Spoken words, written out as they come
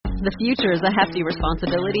The future is a hefty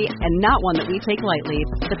responsibility and not one that we take lightly.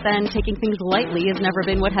 But then taking things lightly has never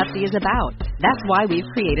been what Hefty is about. That's why we've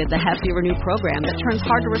created the Hefty Renew program that turns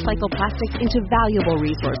hard-to-recycle plastics into valuable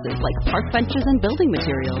resources like park benches and building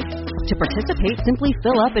materials. To participate, simply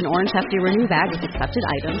fill up an orange Hefty Renew bag with accepted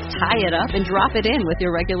items, tie it up, and drop it in with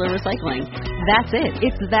your regular recycling. That's it.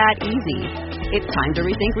 It's that easy. It's time to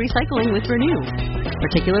rethink recycling with Renew.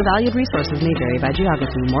 Particular valued resources may vary by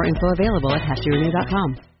geography. More info available at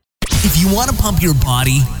heftyrenew.com. If you want to pump your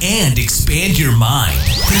body and expand your mind,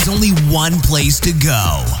 there's only one place to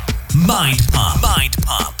go. Mind Pump. Mind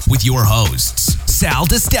Pump. With your hosts, Sal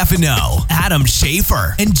DiStefano, Adam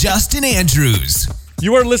Schafer, and Justin Andrews.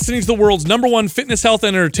 You are listening to the world's #1 fitness, health,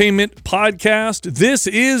 and entertainment podcast. This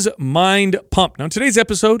is Mind Pump. Now, in today's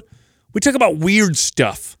episode, we talk about weird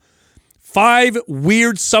stuff. 5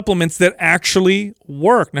 weird supplements that actually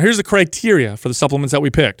work. Now, here's the criteria for the supplements that we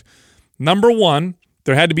picked. Number 1,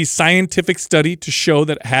 there had to be scientific study to show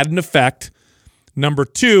that it had an effect. Number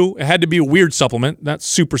 2, it had to be a weird supplement. That's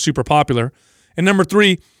super, super popular. And number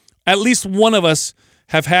 3, at least one of us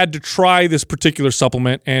have had to try this particular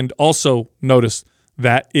supplement and also notice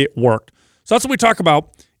that it worked. So that's what we talk about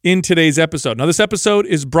in today's episode. Now, this episode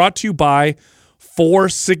is brought to you by Four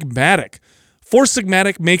Sigmatic. Four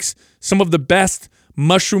Sigmatic makes some of the best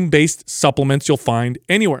mushroom-based supplements you'll find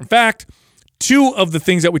anywhere. In fact, 2 of the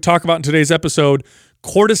things that we talk about in today's episode,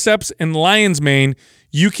 cordyceps and lion's mane,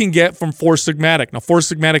 you can get from Four Sigmatic. Now, Four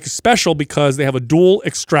Sigmatic is special because they have a dual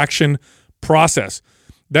extraction process.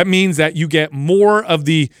 That means that you get more of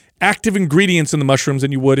the active ingredients in the mushrooms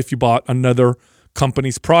than you would if you bought another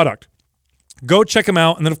company's product. Go check them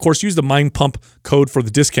out, and then, of course, use the Mind Pump code for the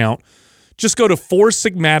discount. Just go to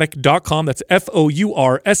foursigmatic.com. That's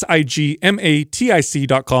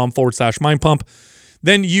foursigmatic.com/mindpump.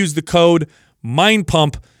 Then use the code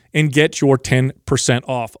MINDPUMP and get your 10%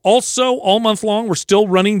 off. Also, all month long, we're still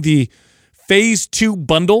running the Phase 2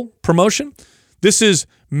 bundle promotion. This is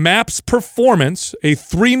MAPS Performance, a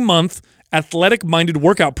 3-month athletic-minded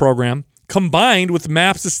workout program combined with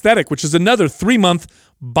MAPS Aesthetic, which is another 3-month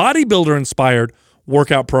bodybuilder-inspired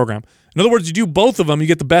workout program. In other words, you do both of them, you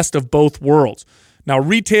get the best of both worlds. Now,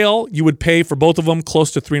 retail, you would pay for both of them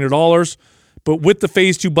close to $300, but with the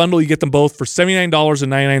Phase 2 bundle, you get them both for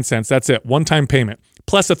 $79.99. That's it, one-time payment,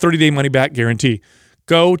 plus a 30-day money-back guarantee.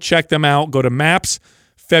 Go check them out. Go to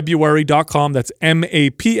mapsfebruary.com. That's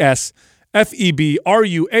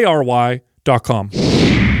mapsfebruary.com.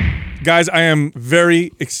 Guys, I am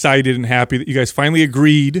very excited and happy that you guys finally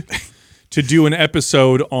agreed to do an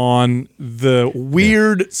episode on the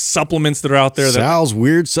weird supplements that are out there that Sal's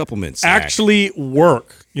weird supplements actually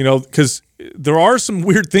work. You know, because there are some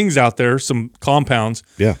weird things out there, some compounds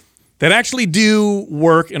that actually do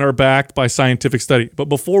work and are backed by scientific study. But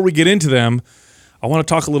before we get into them, I want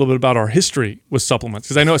to talk a little bit about our history with supplements,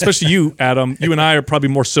 because I know, especially you, Adam, you and I are probably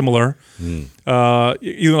more similar. Even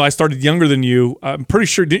though I started younger than you, I'm pretty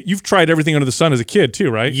sure you've tried everything under the sun as a kid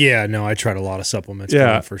too, right? Yeah, no, I tried a lot of supplements.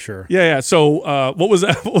 For sure. Yeah. So what was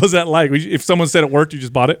that? What was that like? If someone said it worked, you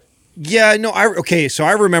just bought it? Yeah, no, so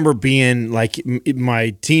I remember being like in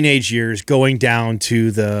my teenage years going down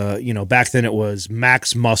to the, back then it was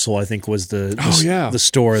Max Muscle, I think was the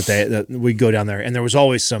store that we'd go down there, and there was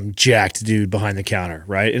always some jacked dude behind the counter,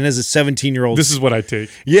 right? And as a 17-year-old... This is what I take.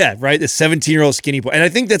 Yeah, right? The 17-year-old skinny boy. And I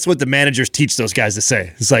think that's what the managers teach those guys to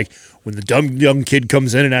say. It's like, when the dumb young kid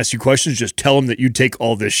comes in and asks you questions, just tell him that you take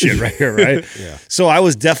all this shit right here, right? Yeah. So I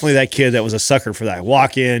was definitely that kid that was a sucker for that. I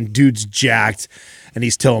walk in, dude's jacked, and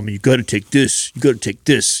he's telling me, you got to take this, you got to take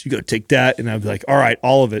this, you got to take that. And I'd be like, all right,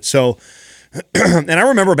 all of it. So, and I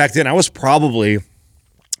remember back then I was probably,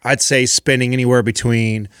 I'd say, spending anywhere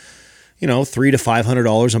between, $300 to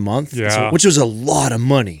 $500 a month, which was a lot of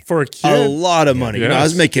money. For a kid? A lot of money. Yes. I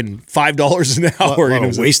was making $5 an hour. A lot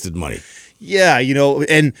of wasted money. Yeah,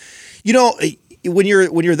 when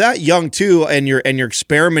you're that young too, and you're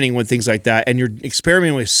experimenting with things like that, and you're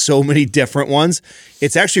experimenting with so many different ones,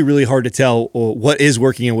 it's actually really hard to tell what is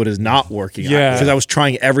working and what is not working. Yeah, because I was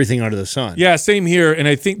trying everything under the sun. Yeah, same here. And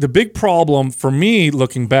I think the big problem for me,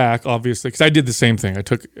 looking back, obviously, because I did the same thing. I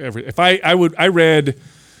took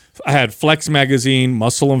I had Flex Magazine,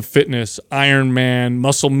 Muscle and Fitness, Iron Man,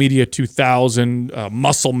 Muscle Media 2000,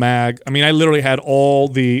 Muscle Mag. I mean, I literally had all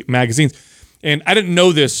the magazines. And I didn't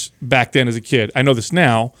know this back then as a kid. I know this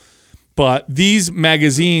now. But these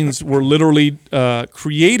magazines were literally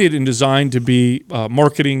created and designed to be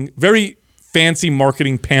very fancy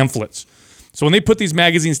marketing pamphlets. So when they put these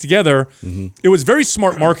magazines together, it was very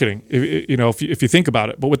smart marketing, if you think about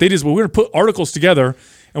it. But what they did is, we're going to put articles together,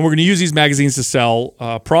 and we're going to use these magazines to sell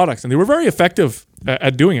products. And they were very effective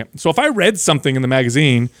at doing it. So if I read something in the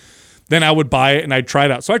magazine then I would buy it and I'd try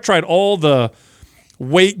it out. So I tried all the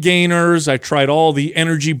weight gainers. I tried all the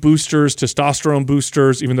energy boosters, testosterone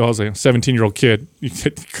boosters, even though I was a 17-year-old kid. You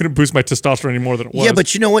couldn't boost my testosterone any more than it was. Yeah,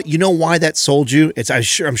 but you know what? You know why that sold you? I'm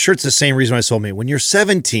sure it's the same reason why it sold me. When you're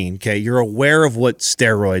 17, okay, you're aware of what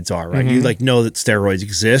steroids are, right? You know that steroids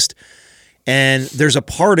exist. And there's a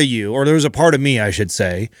part of you, or there was a part of me, I should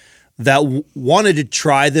say, that wanted to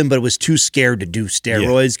try them, but was too scared to do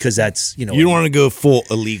steroids because that's, You don't want to go full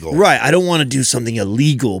illegal. Right. I don't want to do something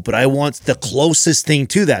illegal, but I want the closest thing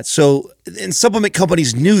to that. So, and supplement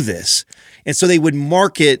companies knew this. And so they would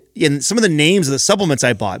market, and some of the names of the supplements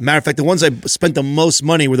I bought, matter of fact, the ones I spent the most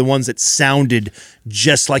money were the ones that sounded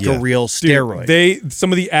just like a real steroid.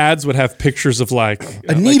 Some of the ads would have pictures of like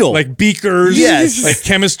a needle, like beakers, yes, like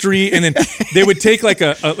chemistry, and then they would take like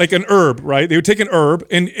an herb, right? They would take an herb,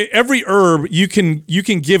 and every herb you can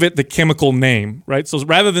give it the chemical name, right? So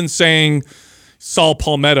rather than saying saw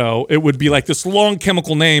palmetto, it would be like this long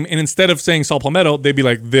chemical name, and instead of saying saw palmetto, they'd be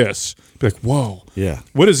like this. Be like, whoa, yeah,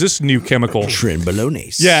 what is this new chemical?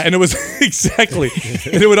 Trenbolones. Yeah, and it was exactly,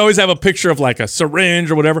 and it would always have a picture of like a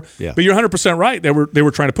syringe or whatever. Yeah. But you're 100% right. They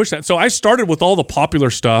were trying to push that. So I started with all the popular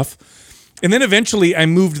stuff, and then eventually I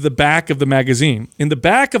moved to the back of the magazine. In the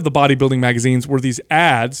back of the bodybuilding magazines were these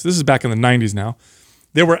ads. This is back in the 90s now.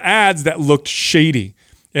 There were ads that looked shady.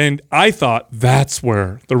 And I thought that's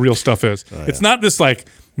where the real stuff is. It's not this like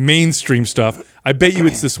mainstream stuff. I bet you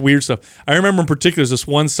it's this weird stuff. I remember in particular, there's this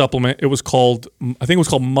one supplement. I think it was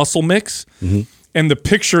called Muscle Mix. And the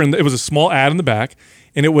picture, it was a small ad in the back,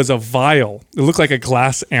 and it was a vial. It looked like a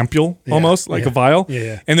glass ampule almost, like a vial.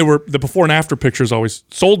 Yeah. And there were the before and after pictures always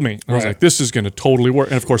sold me. And I was like, this is going to totally work.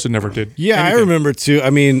 And of course, it never did. Yeah, anything. I remember too. I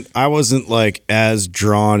mean, I wasn't like as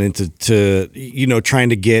drawn into trying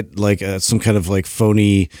to get like some kind of like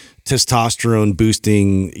phony testosterone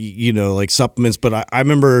boosting, like supplements. But I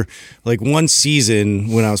remember like one season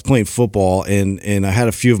when I was playing football and I had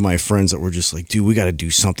a few of my friends that were just like, dude, we got to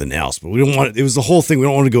do something else. But we don't want it was the whole thing. We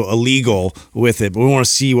don't want to go illegal with it, but we want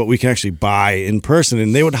to see what we can actually buy in person.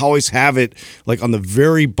 And they would always have it like on the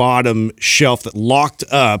very bottom shelf that locked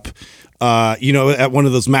up. At one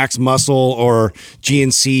of those Max Muscle or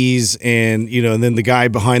GNCs, and then the guy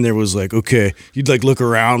behind there was like, okay, you'd like look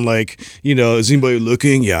around, like, is anybody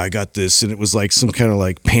looking? Yeah, I got this, and it was like some kind of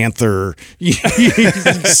like Panther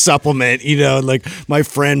supplement, and like my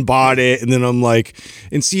friend bought it, and then I'm like,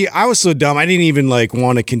 and see, I was so dumb, I didn't even like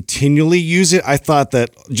want to continually use it. I thought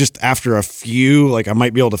that just after a few, like I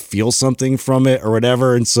might be able to feel something from it or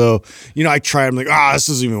whatever, and so I tried. I'm like, this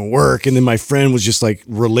doesn't even work, and then my friend was just like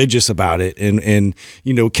religious about it and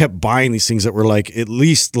kept buying these things that were like at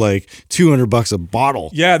least like $200 a bottle.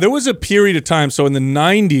 Yeah, there was a period of time. So in the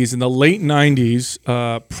 90s, in the late 90s,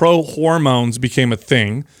 pro hormones became a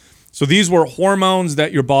thing. So these were hormones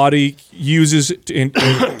that your body uses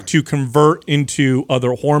to convert into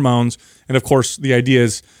other hormones. And of course, the idea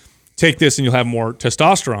is take this and you'll have more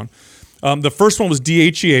testosterone. The first one was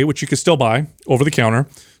DHEA, which you can still buy over the counter.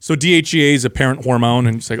 So DHEA is a parent hormone,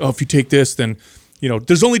 and it's like, if you take this, then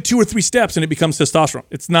there's only 2 or 3 steps and it becomes testosterone.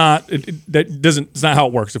 It's not. It's not how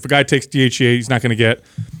it works. If a guy takes DHEA, he's not going to get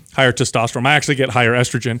higher testosterone. I actually get higher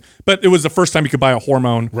estrogen. But it was the first time you could buy a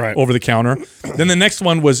hormone over the counter. Then the next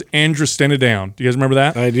one was androstenedione. Do you guys remember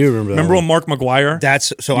that? I do remember that. Remember when Mark McGuire?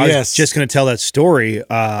 I was just going to tell that story.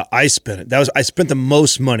 I spent the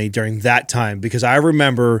most money during that time because I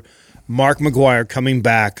remember Mark McGuire coming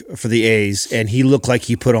back for the A's, and he looked like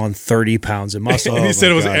he put on 30 pounds of muscle. And he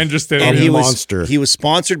said it was androstenedione. And monster. He was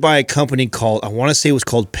sponsored by a company called, I want to say it was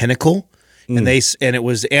called Pinnacle, and it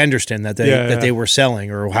was Anderston that they were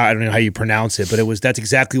selling, or I don't know how you pronounce it, but that's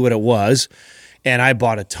exactly what it was. And I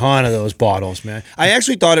bought a ton of those bottles, man. I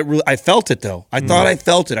actually thought I felt it though. I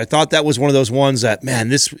felt it. I thought that was one of those ones that, man,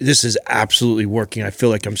 this is absolutely working. I feel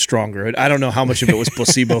like I'm stronger. I don't know how much of it was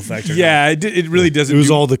placebo effect. Yeah, it really doesn't. It was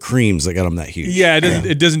all the creams that got them that huge. Yeah,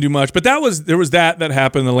 it doesn't do much. But there was that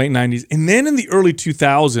happened in the late 90s. And then in the early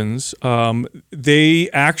 2000s, they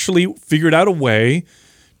actually figured out a way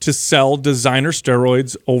to sell designer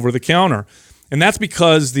steroids over the counter. And that's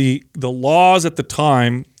because the laws at the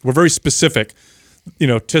time were very specific.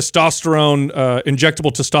 Testosterone,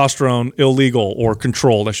 injectable testosterone, illegal or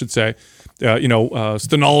controlled, I should say.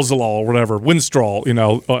 Stanozolol or whatever, Winstrol,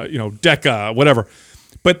 Deca, whatever.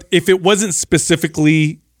 But if it wasn't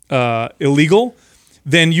specifically illegal,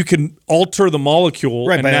 then you can alter the molecule.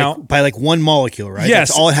 Right, and by one molecule, right? Yes.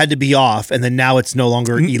 That's all it had to be off, and then now it's no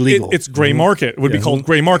longer illegal. It's gray market. It would be called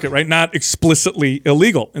gray market, right? Not explicitly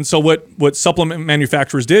illegal. And so what supplement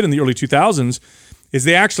manufacturers did in the early 2000s is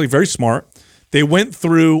they actually, very smart, they went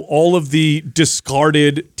through all of the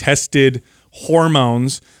discarded, tested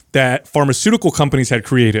hormones that pharmaceutical companies had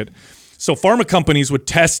created. So pharma companies would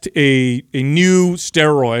test a new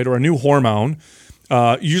steroid or a new hormone,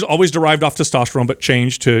 always derived off testosterone, but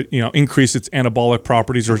changed to increase its anabolic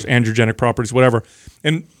properties or its androgenic properties, whatever.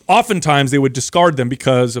 And oftentimes they would discard them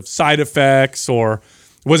because of side effects, or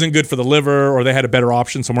it wasn't good for the liver, or they had a better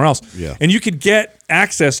option somewhere else. Yeah. And you could get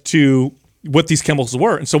access to what these chemicals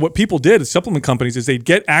were. And so what people did, supplement companies, is they'd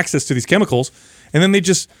get access to these chemicals, and then they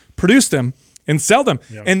just produce them and sell them.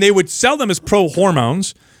 Yeah. And they would sell them as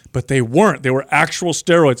pro-hormones, but they weren't. They were actual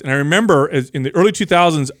steroids. And I remember in the early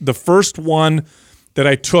 2000s, the first one that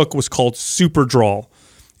I took was called Superdrol.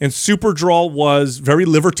 And Superdrol was very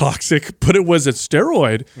liver toxic, but it was a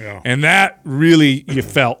steroid. Yeah. And that really you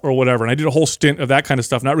felt or whatever. And I did a whole stint of that kind of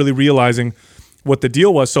stuff, not really realizing what the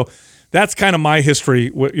deal was. So that's kind of my history,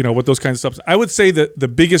 with those kinds of stuff. I would say that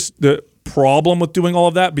the problem with doing all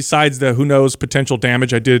of that, besides the who knows potential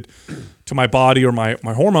damage I did to my body or my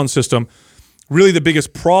hormone system, really the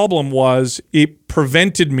biggest problem was it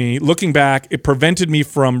prevented me, looking back,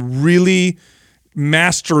 from really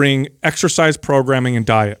mastering exercise programming and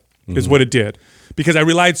diet is what it did. Because I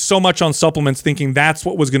relied so much on supplements thinking that's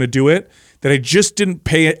what was going to do it, that I just didn't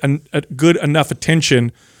pay a good enough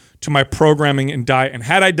attention to my programming and diet. And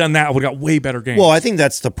had I done that, I would have got way better gains. Well, I think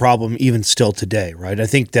that's the problem even still today, right? I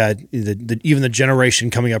think that even the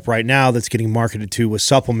generation coming up right now that's getting marketed to with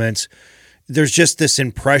supplements, there's just this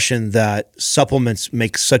impression that supplements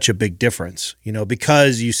make such a big difference,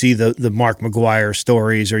 because you see the Mark McGuire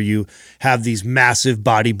stories, or you have these massive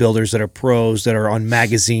bodybuilders that are pros that are on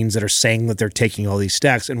magazines that are saying that they're taking all these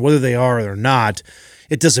stacks, and whether they are or not,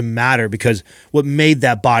 it doesn't matter, because what made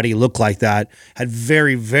that body look like that had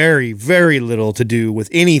very, very, very little to do with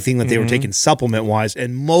anything that they were taking supplement-wise,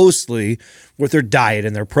 and mostly with their diet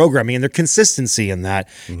and their programming and their consistency in that.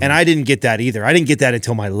 And I didn't get that either. I didn't get that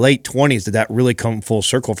until my late 20s did that really come full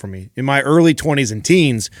circle for me. In my early 20s and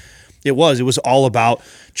teens, it was all about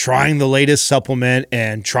trying the latest supplement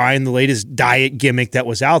and trying the latest diet gimmick that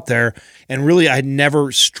was out there. And really, I had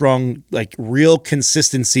never strung like real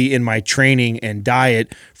consistency in my training and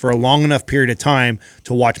diet for a long enough period of time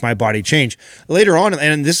to watch my body change. Later on,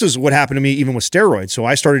 and this is what happened to me even with steroids. So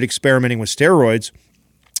I started experimenting with steroids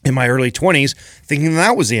in my early 20s, thinking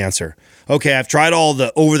that was the answer. Okay, I've tried all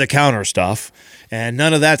the over-the-counter stuff, and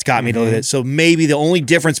none of that's got me to it. So maybe the only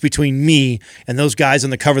difference between me and those guys on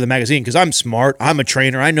the cover of the magazine, because I'm smart, I'm a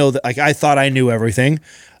trainer, I know that, like, I thought I knew everything.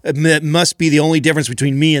 It must be the only difference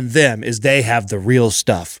between me and them is they have the real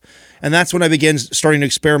stuff. And that's when I began starting to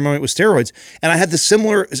experiment with steroids. And I had the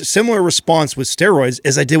similar response with steroids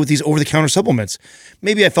as I did with these over-the-counter supplements.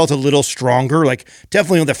 Maybe I felt a little stronger. Like,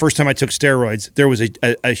 definitely the first time I took steroids, there was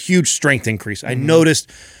a huge strength increase. I noticed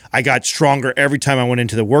I got stronger every time I went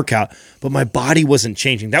into the workout, but my body wasn't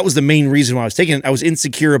changing. That was the main reason why I was taking it. I was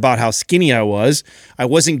insecure about how skinny I was. I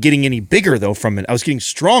wasn't getting any bigger, though, from it. I was getting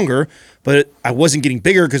stronger, but I wasn't getting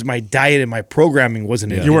bigger because my diet and my programming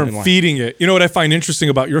wasn't in. You weren't feeding it. You know what I find interesting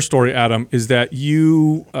about your story, Adam, is that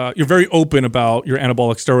you're very open about your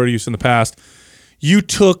anabolic steroid use in the past. You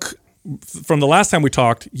took, from the last time we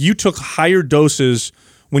talked, you took higher doses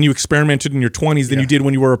when you experimented in your 20s than you did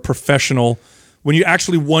when you were a professional, when you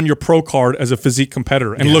actually won your pro card as a physique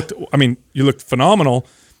competitor and you looked phenomenal,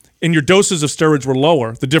 and your doses of steroids were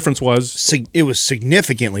lower. The difference was? It was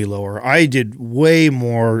significantly lower. I did way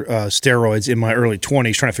more steroids in my early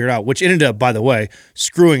 20s trying to figure it out, which ended up, by the way,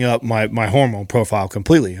 screwing up my hormone profile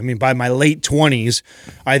completely. I mean, by my late 20s,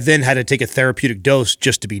 I then had to take a therapeutic dose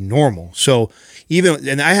just to be normal. So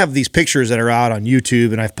and I have these pictures that are out on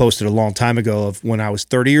YouTube, and I've posted a long time ago of when I was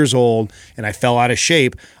 30 years old and I fell out of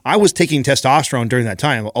shape. I was taking testosterone during that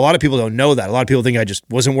time. A lot of people don't know that. A lot of people think I just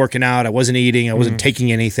wasn't working out, I wasn't eating, I wasn't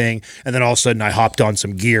taking anything, and then all of a sudden I hopped on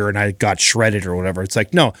some gear and I got shredded or whatever. It's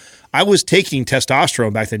like, no, I was taking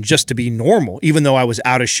testosterone back then just to be normal, even though I was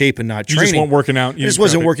out of shape and not training. You just weren't working out. I just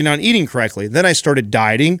wasn't working out and eating correctly. Then I started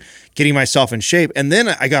dieting, getting myself in shape, and then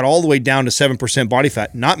I got all the way down to 7% body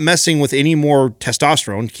fat, not messing with any more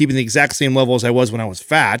testosterone, keeping the exact same level as I was when I was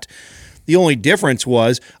fat. The only difference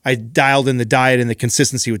was I dialed in the diet and the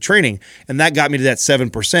consistency with training, and that got me to that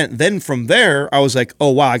 7%. Then from there, I was like,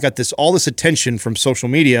 oh, wow, I got all this attention from social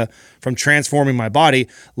media, from transforming my body.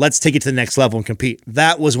 Let's take it to the next level and compete.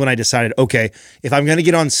 That was when I decided, okay, if I'm going to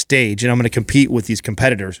get on stage and I'm going to compete with these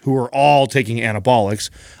competitors who are all taking anabolics,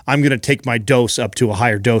 I'm going to take my dose up to a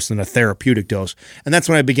higher dose than a therapeutic dose. And that's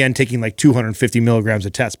when I began taking like 250 milligrams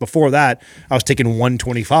of test. Before that, I was taking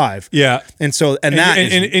 125. Yeah. And so,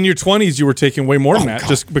 in your 20s, you were taking way more than that, God.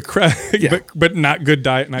 just but not good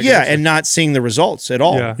diet. Not Yeah, good and not seeing the results at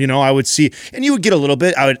all. Yeah. You know, I would see, and you would get a little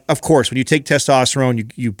bit. I would, of course, when you take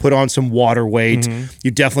testosterone, you put on some water weight,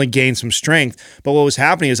 you definitely gain some strength. But what was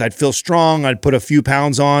happening is I'd feel strong, I'd put a few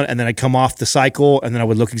pounds on, and then I'd come off the cycle, and then I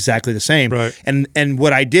would look exactly the same. Right. And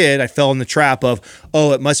what I did, I fell in the trap of,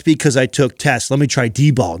 oh, it must be because I took tests. Let me try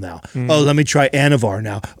D-ball now. Oh, let me try Anavar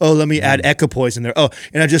now. Oh, let me add Equipoise in there. Oh,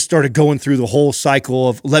 and I just started going through the whole cycle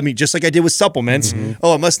of just like I did with supplements.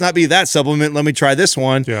 Oh, it must not be that supplement. Let me try this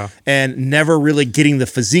one. Yeah. And never really getting the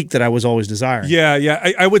physique that I was always desiring.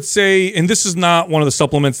 Yeah. I would say, and this is not one of the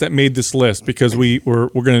supplements that made this list because we're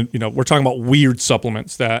gonna, we're talking about weird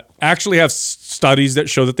supplements that actually have studies that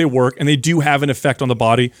show that they work and they do have an effect on the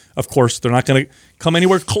body. Of course, they're not going to come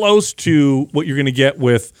anywhere close to what you're going to get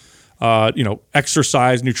with,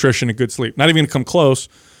 exercise, nutrition, and good sleep. Not even going to come close.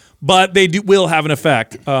 But they will have an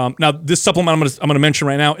effect. Now, this supplement I'm going to mention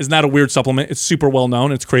right now is not a weird supplement. It's super well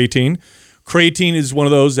known. It's creatine. Creatine is one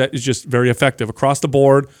of those that is just very effective across the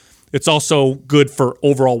board. It's also good for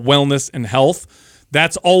overall wellness and health.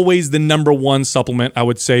 That's always the number one supplement, I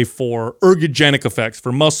would say, for ergogenic effects,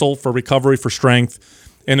 for muscle, for recovery, for strength,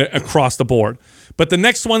 and across the board. But the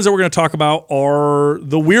next ones that we're going to talk about are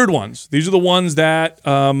the weird ones. These are the ones that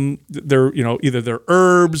they're either they're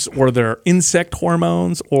herbs or they're insect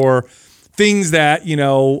hormones or things that you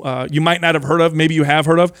might not have heard of. Maybe you have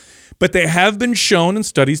heard of, but they have been shown in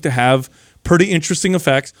studies to have pretty interesting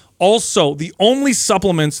effects. Also, the only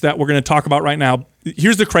supplements that we're going to talk about right now,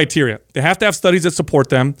 here's the criteria. They have to have studies that support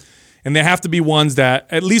them, and they have to be ones that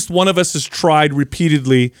at least one of us has tried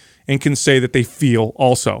repeatedly and can say that they feel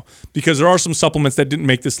also. Because there are some supplements that didn't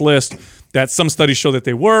make this list that some studies show that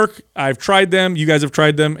they work. I've tried them. You guys have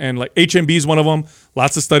tried them. And like HMB is one of them.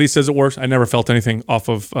 Lots of studies says it works. I never felt anything off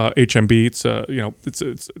of HMB.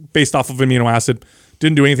 It's based off of amino acid.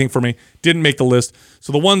 Didn't do anything for me. Didn't make the list.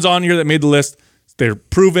 So the ones on here that made the list, they're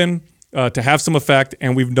proven to have some effect,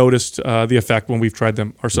 and we've noticed the effect when we've tried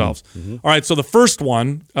them ourselves. All right, so the first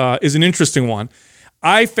one is an interesting one.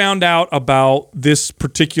 I found out about this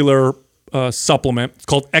particular supplement. It's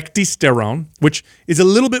called ecdysterone, which is a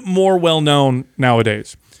little bit more well-known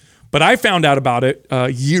nowadays. But I found out about it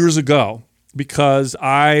years ago because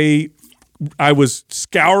I was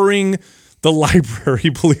scouring the library,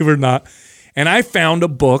 believe it or not, and I found a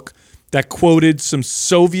book that quoted some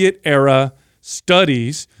Soviet-era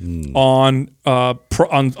studies on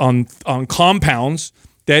compounds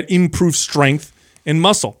that improve strength and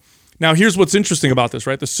muscle. Now, here's what's interesting about this,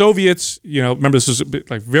 right? The Soviets, remember this was a bit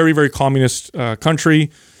like very, very communist country.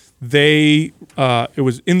 It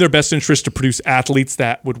was in their best interest to produce athletes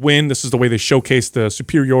that would win. This is the way they showcased the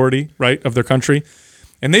superiority, right, of their country.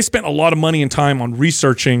 And they spent a lot of money and time on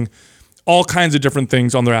researching all kinds of different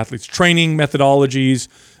things on their athletes, training methodologies,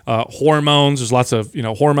 hormones. There's lots of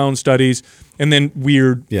hormone studies, and then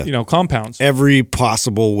weird compounds. Every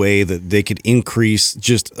possible way that they could increase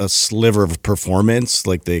just a sliver of performance,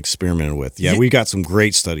 like they experimented with. Yeah, we got some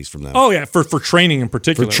great studies from them. Oh yeah, for training in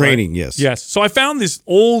particular. For training, right? yes. Yes. So I found these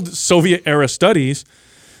old Soviet era studies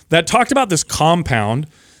that talked about this compound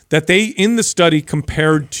that they, in the study,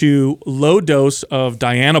 compared to low dose of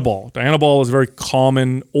Dianabol. Dianabol is a very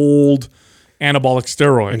common old anabolic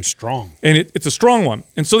steroid. And strong. And it's a strong one.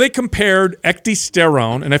 And so they compared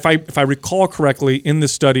ecdysterone, and if I recall correctly, in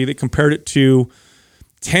this study, they compared it to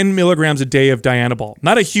 10 milligrams a day of Dianabol.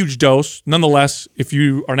 Not a huge dose. Nonetheless, if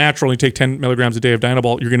you are natural and you take 10 milligrams a day of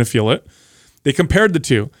Dianabol, you're going to feel it. They compared the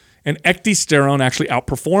two, and ecdysterone actually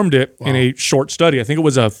outperformed it in a short study. I think it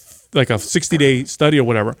was a 60-day study or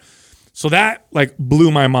whatever. So that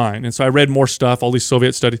blew my mind. And so I read more stuff, all these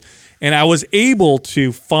Soviet studies, and I was able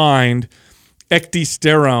to find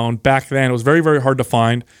ecdysterone back then. It was very, very hard to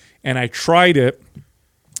find, and I tried it,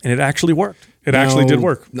 and it actually worked. It actually did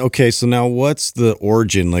work. Okay, so now what's the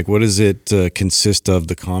origin? What does it consist of,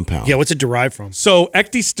 the compound? Yeah, what's it derived from? So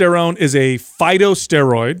ecdysterone is a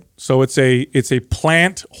phytosteroid. So it's a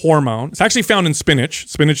plant hormone. It's actually found in spinach.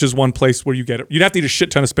 Spinach is one place where you get it. You'd have to eat a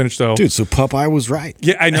shit ton of spinach, though. Dude, so Popeye was right.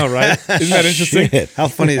 Yeah, I know, right? Isn't that interesting? Shit. How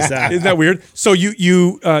funny is that? Isn't that weird? So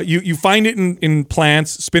you find it in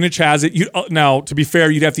plants. Spinach has it. Now, to be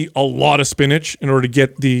fair, you'd have to eat a lot of spinach in order to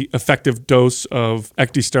get the effective dose of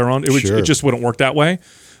ecdysterone. It just wouldn't work that way.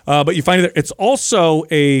 But you find it there. It's also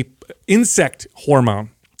a insect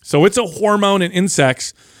hormone. So it's a hormone in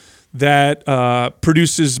insects that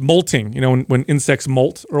produces molting, when insects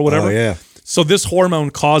molt or whatever. Oh, yeah. So this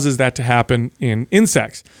hormone causes that to happen in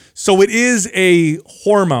insects. So it is a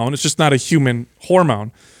hormone. It's just not a human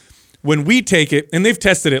hormone. When we take it, and they've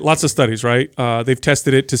tested it, lots of studies, right? They've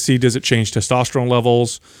tested it to see, does it change testosterone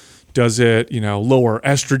levels? Does it, lower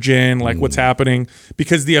estrogen? Like what's happening?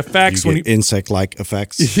 Because the effects You get insect-like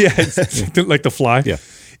effects. yeah, it's like the fly. Yeah.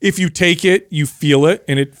 If you take it, you feel it,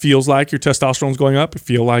 and it feels like your testosterone's going up. You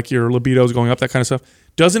feel like your libido is going up. That kind of stuff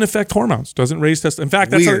doesn't affect hormones. Doesn't raise testosterone. In fact,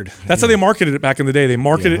 that's how they marketed it back in the day. They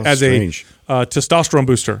marketed it as strange. a testosterone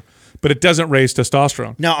booster, but it doesn't raise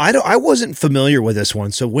testosterone. Now, I wasn't familiar with this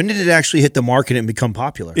one. So when did it actually hit the market and become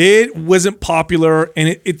popular? It wasn't popular, and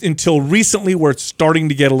it until recently, where it's starting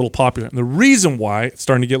to get a little popular. And the reason why it's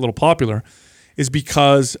starting to get a little popular is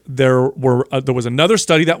because there was another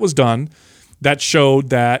study that was done that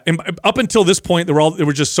showed that, and up until this point, there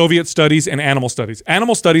were just Soviet studies and animal studies.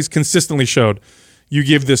 Animal studies consistently showed you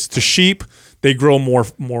give this to sheep, they grow more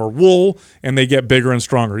wool, and they get bigger and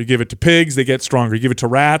stronger. You give it to pigs, they get stronger. You give it to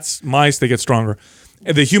rats, mice, they get stronger.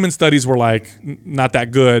 And the human studies were like not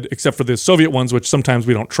that good, except for the Soviet ones, which sometimes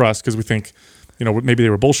we don't trust because we think, maybe they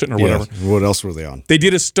were bullshitting or whatever. What else were they on? They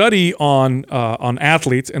did a study on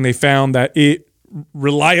athletes, and they found that it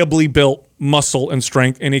reliably built muscle and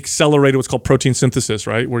strength and accelerated what's called protein synthesis,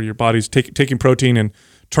 right? Where your body's taking protein and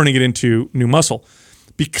turning it into new muscle.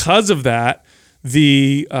 Because of that,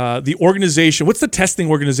 the organization, what's the testing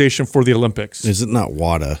organization for the Olympics? Is it not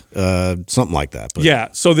WADA? Something like that. But Yeah.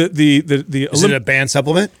 So the Is it a banned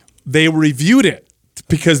supplement? they reviewed it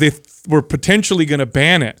because they were potentially going to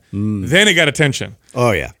ban it. Then it got attention.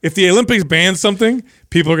 Oh yeah, If the Olympics ban something,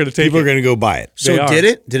 people are going to take people are it. going to go buy it. So They are. did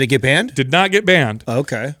it? Did it get banned? Did not get banned.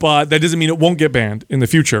 Okay. But that doesn't mean it won't get banned in the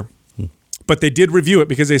future. But they did review it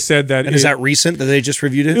because they said that And is that recent that they just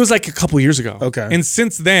reviewed it? it was like a couple years ago. Okay. And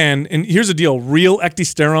since then, and here's the deal: real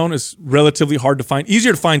ecdysterone is relatively hard to find,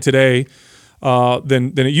 easier to find today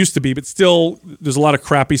than it used to be. But still, there's a lot of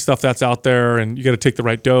crappy stuff that's out there, and you got to take the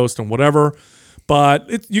right dose and whatever.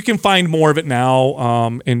 But you can find more of it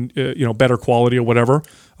now, in better quality or whatever.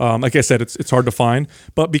 Like I said, it's hard to find.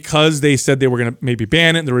 But because they said they were going to maybe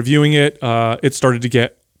ban it, and they're reviewing it, it started to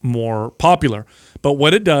get more popular. But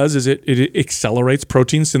what it does is it accelerates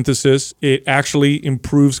protein synthesis. It actually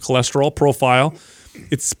improves cholesterol profile.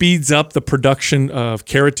 It speeds up the production of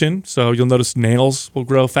keratin. So you'll notice nails will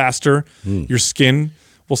grow faster. Your skin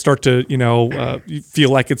will start to, you feel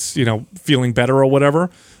like it's, feeling better or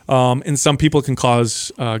whatever. And some people can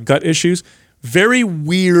cause gut issues. Very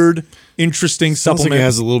weird, interesting Sounds supplement. like it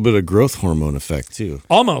has a little bit of growth hormone effect too.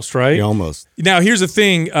 Almost, right? Yeah, almost. Now, here's the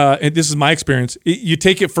thing, and this is my experience. You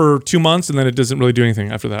take it for 2 months, and then it doesn't really do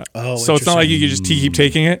anything after that. Oh, so it's not like you can just keep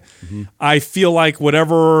taking it. I feel like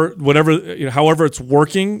however it's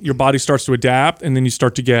working, your body starts to adapt, and then you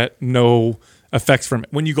start to get no effects from it.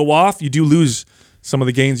 When you go off, you do lose some of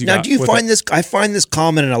the gains you got. Now, do you with find it. this? I find this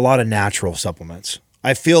common in a lot of natural supplements.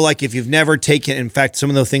 I feel like if you've never taken, in fact, some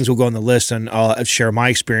of those things will go on the list, and I'll share my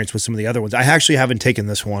experience with some of the other ones. I actually haven't taken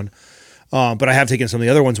this one, but I have taken some of the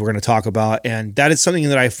other ones we're going to talk about, and that is something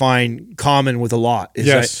that I find common with a lot. Is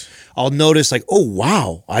Yes. that I'll notice like, oh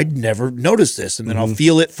wow, I'd never noticed this, and then I'll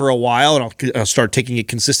feel it for a while, and I'll start taking it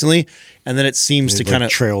consistently, and then it seems to It, kind of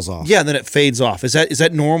trails off. Yeah, and then it fades off. Is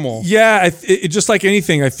that normal? Yeah, it just like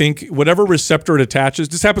anything, I think whatever receptor it attaches,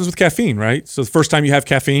 this happens with caffeine, right? So the first time you have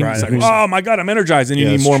caffeine, Right. it's like, oh my God, I'm energized, and you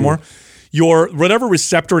Yeah, need it's more and true. more. Your whatever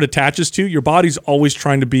receptor it attaches to, your body's always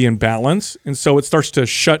trying to be in balance, and so it starts to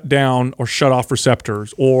shut down or shut off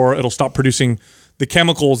receptors, or it'll stop producing the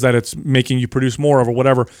chemicals that it's making you produce more of, or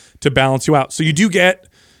whatever, to balance you out. So you do get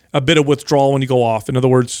a bit of withdrawal when you go off. In other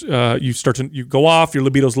words, you go off, your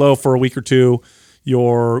libido's low for a week or two, you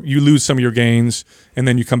lose some of your gains, and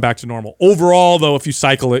then you come back to normal. Overall, though, if you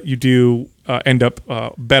cycle it, you do end up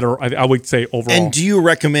better. I would say overall. And do you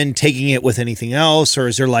recommend taking it with anything else, or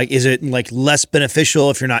is it like less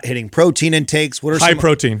beneficial if you're not hitting protein intakes? What are High some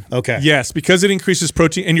protein. Okay. Yes, because it increases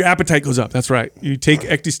protein and your appetite goes up. That's right. You take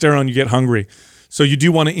ecdysterone, you get hungry. So you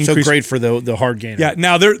do want to So increase. great for the hard gainer. Yeah.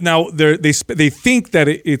 Now they think that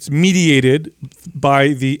it's mediated by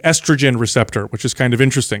the estrogen receptor, which is kind of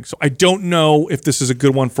interesting. So I don't know if this is a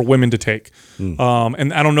good one for women to take, and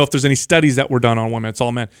I don't know if there's any studies that were done on women. It's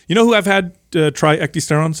all men. You know who I've had try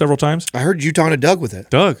ecdysterone several times? I heard you talking to Doug with it.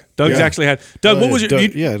 Doug's Yeah. actually had. Doug, what was your?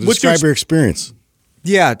 what's your describe your experience.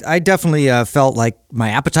 Yeah, I definitely felt like my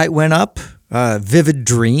appetite went up. Vivid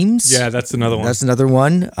dreams. Yeah, that's another one. That's another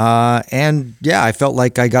one. And yeah, I felt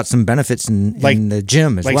like I got some benefits in the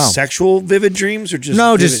gym as Like well. sexual vivid dreams, or just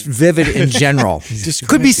No, vivid? just vivid in general.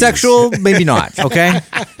 Could be sexual, maybe not. Okay.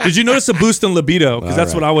 Did you notice a boost in libido? Because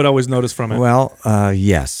that's what I would always notice from it. Well,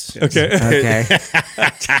 yes. Okay. Okay.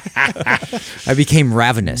 I became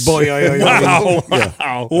ravenous. Wow!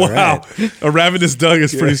 Wow! A ravenous Doug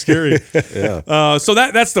is pretty scary. So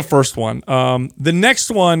that's the first one. The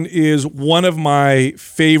next one is one of my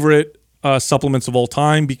favorite supplements of all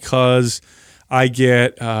time because I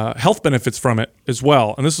get health benefits from it as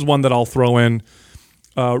well. And this is one that I'll throw in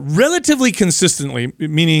relatively consistently,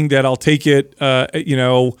 meaning that I'll take it,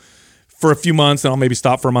 for a few months, and I'll maybe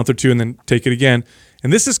stop for a month or two and then take it again.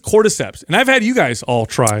 And this is cordyceps. And I've had you guys all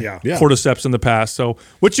try cordyceps in the past. So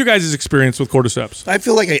what's your guys' experience with cordyceps? I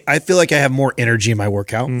feel like I have more energy in my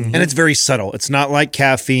workout, and it's very subtle. It's not like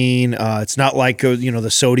caffeine. It's not like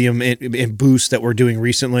the sodium in boost that we're doing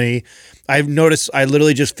recently. I've noticed I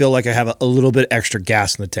literally just feel like I have a little bit extra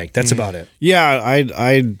gas in the tank. That's about it. Yeah,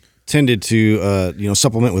 I tended to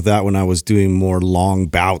supplement with that when I was doing more long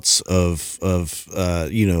bouts of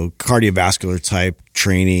cardiovascular type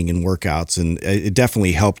training and workouts, and it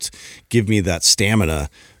definitely helped give me that stamina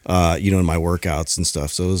in my workouts and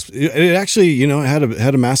stuff. So it actually had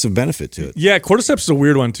a massive benefit to it. Yeah, cordyceps is a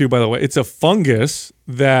weird one too, by the way. It's a fungus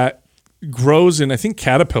that grows in, I think,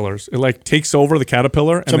 caterpillars. It like takes over the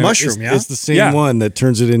caterpillar. It's a mushroom, It's the same one that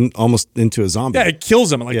turns it almost into a zombie. Yeah, it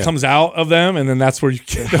kills them. It comes out of them, and then that's where you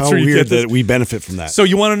get. How weird that we benefit from that. So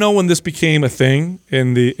you want to know when this became a thing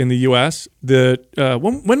in the U.S.?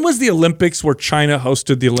 When was the Olympics where China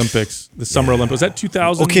hosted the Olympics, the Summer Olympics? Was that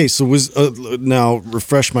 2000? Okay, so now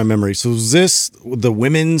refresh my memory. So was this the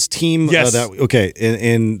women's team? Yes.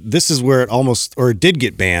 And this is where it did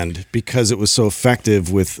get banned because it was so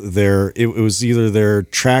effective with their. It was either their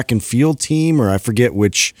track and field team or I forget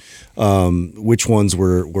which ones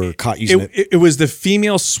were caught using it. It was the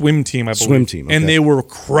female swim team, I believe. Swim team, okay. And they were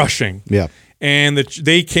crushing. Yeah. And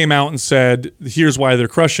they came out and said, here's why they're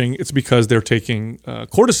crushing. It's because they're taking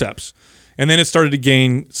cordyceps. And then it started to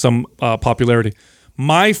gain some popularity.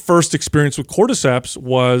 My first experience with cordyceps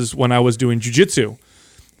was when I was doing jiu-jitsu.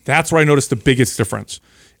 That's where I noticed the biggest difference.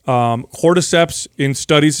 Cordyceps in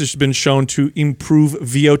studies has been shown to improve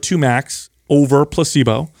VO2 max over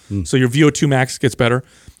placebo. So your VO2 max gets better,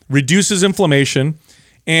 reduces inflammation,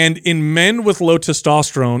 and in men with low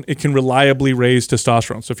testosterone, it can reliably raise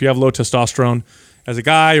testosterone. So if you have low testosterone as a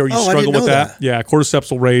guy or you struggle with that,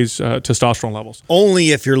 cordyceps will raise testosterone levels.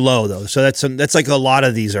 Only if you're low, though. So that's like a lot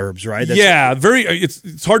of these herbs, right?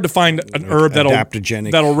 It's hard to find an herb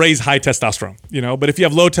that'll raise high testosterone, But if you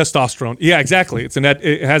have low testosterone, exactly.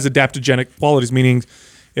 It has adaptogenic qualities, meaning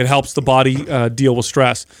it helps the body deal with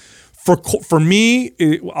stress. For me,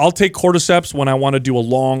 I'll take cordyceps when I want to do a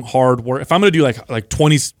long, hard work. If I'm going to do like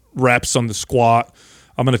 20 reps on the squat,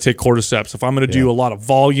 I'm going to take cordyceps. If I'm going to do a lot of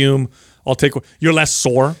volume, you're less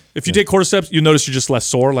sore. If you take cordyceps, you notice you're just less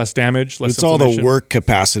sore, less damage, less It's all the work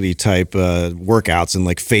capacity type workouts and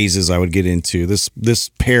like phases I would get into. This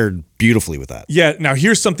paired beautifully with that. Yeah. Now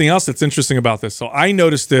here's something else that's interesting about this. So I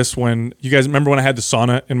noticed this when you guys remember when I had the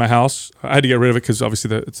sauna in my house. I had to get rid of it because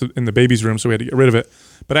obviously it's in the baby's room, so we had to get rid of it.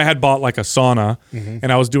 But I had bought like a sauna,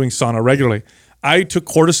 and I was doing sauna regularly. I took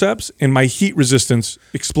cordyceps, and my heat resistance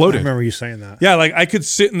exploded. I remember you saying that. Yeah, like I could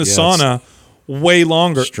sit in the sauna way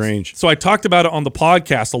longer. Strange. So I talked about it on the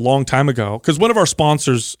podcast a long time ago because one of our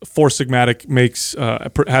sponsors, Four Sigmatic,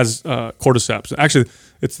 has cordyceps. Actually,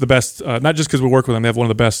 it's the best. Not just because we work with them; they have one of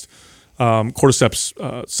the best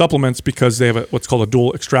cordyceps supplements because they have what's called a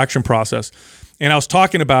dual extraction process. And I was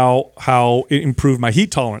talking about how it improved my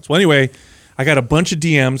heat tolerance. Well, anyway, I got a bunch of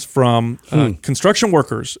DMs from construction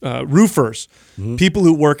workers, roofers, people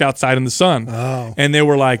who work outside in the sun. Oh. And they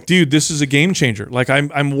were like, dude, this is a game changer. Like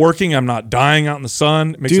I'm working, I'm not dying out in the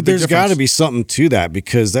sun. It makes a big there's got to difference. be something to that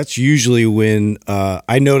because that's usually when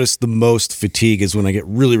I notice the most fatigue is when I get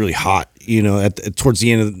really, really hot, towards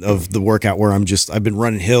the end of the workout where I've been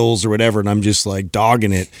running hills or whatever, and I'm just like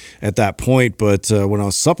dogging it at that point. But when I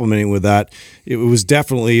was supplementing with that, it was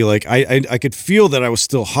definitely like I could feel that I was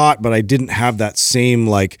still hot, but I didn't have that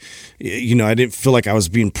same I didn't feel like I was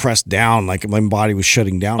being pressed down, like my body was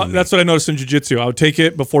shutting down. On me. That's what I noticed in jiu-jitsu. I would take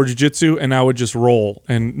it before jiu-jitsu and I would just roll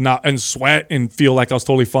and sweat and feel like I was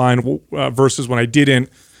totally fine. Versus when I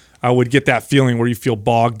didn't, I would get that feeling where you feel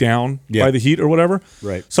bogged down by the heat or whatever.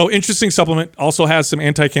 Right. So interesting supplement. Also has some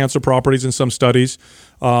anti-cancer properties in some studies.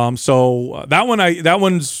 That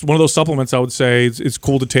one's one of those supplements I would say it's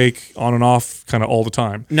cool to take on and off kind of all the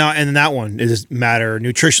time. Now, and that one, does it matter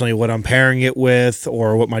nutritionally what I'm pairing it with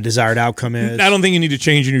or what my desired outcome is? I don't think you need to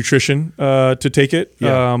change your nutrition to take it.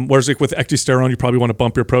 Yeah. Whereas like with ecdysterone, you probably want to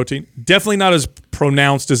bump your protein. Definitely not as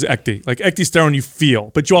pronounced as ecdy. Like ecdysterone you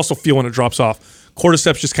feel, but you also feel when it drops off.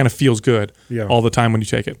 Cordyceps just kind of feels good all the time when you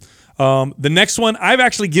take it. The next one, I've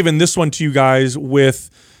actually given this one to you guys with,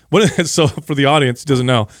 so for the audience who doesn't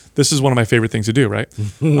know, this is one of my favorite things to do, right?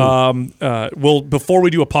 Before we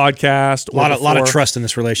do a podcast. A lot of trust in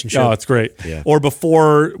this relationship. Oh, it's great. Yeah. Or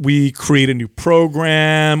before we create a new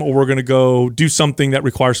program or we're going to go do something that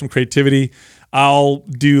requires some creativity, I'll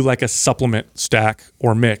do like a supplement stack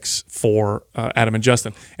or mix for Adam and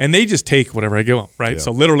Justin, and they just take whatever I give them, right?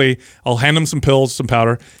 So literally, I'll hand them some pills, some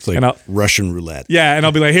powder, It's like and I'll, Russian roulette. yeah, and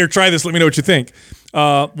I'll be like, here, try this. Let me know what you think.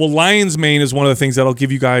 Well, lion's mane is one of the things that I'll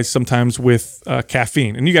give you guys sometimes with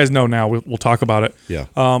caffeine, and you guys know now. We'll talk about it. Yeah.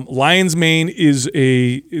 Lion's mane is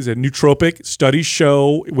a nootropic. Studies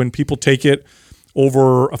show when people take it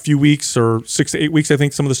over a few weeks or 6 to 8 weeks, I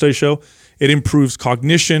think some of the studies show, it improves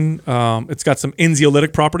cognition. It's got some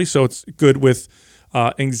anxiolytic properties, so it's good with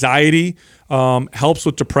anxiety, helps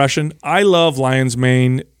with depression. I love lion's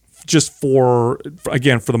mane just for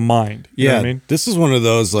the mind. You know what I mean? This is one of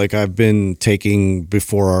those like I've been taking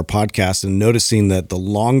before our podcast and noticing that the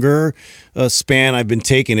longer span I've been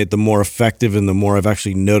taking it, the more effective and the more I've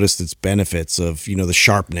actually noticed its benefits of, the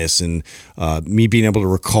sharpness and me being able to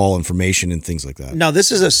recall information and things like that. Now,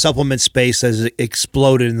 this is a supplement space that has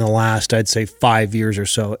exploded in the last, I'd say, 5 years or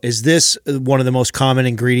so. Is this one of the most common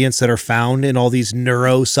ingredients that are found in all these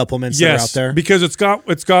neuro supplements that are out there? Because it's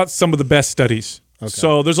got some of the best studies. Okay.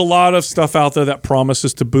 So there's a lot of stuff out there that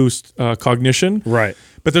promises to boost cognition, Right?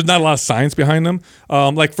 But there's not a lot of science behind them.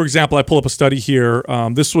 Like for example, I pull up a study here.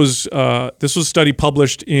 This was a study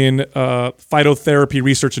published in Phytotherapy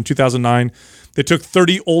Research in 2009. They took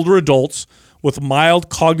 30 older adults with mild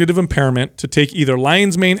cognitive impairment to take either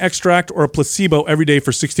lion's mane extract or a placebo every day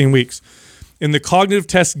for 16 weeks. In the cognitive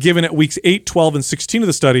tests given at weeks 8, 12, and 16 of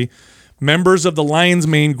the study, members of the lion's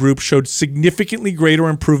mane group showed significantly greater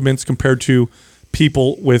improvements compared to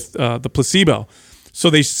people with the placebo. So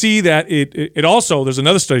they see that it also, there's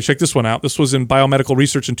another study, check this one out. This was in Biomedical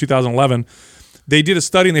Research in 2011. They did a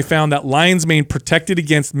study and they found that lion's mane protected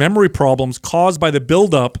against memory problems caused by the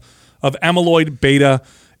buildup of amyloid beta,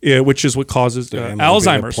 which is what causes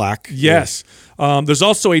Alzheimer's. Plaque. Yes. There's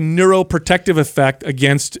also a neuroprotective effect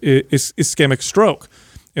against ischemic stroke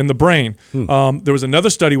in the brain. There was another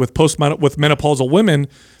study with menopausal women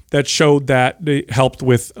that showed that it helped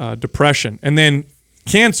with depression. And then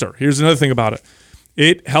cancer. Here's another thing about it.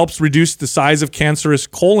 It helps reduce the size of cancerous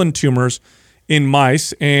colon tumors in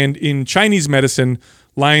mice. And in Chinese medicine,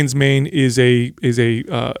 lion's mane is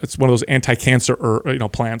it's one of those anti-cancer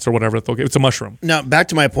plants or whatever. It's a mushroom. Now, back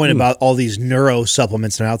to my point about all these neuro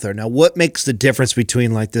supplements that are out there. Now, what makes the difference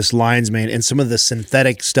between like this lion's mane and some of the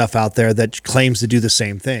synthetic stuff out there that claims to do the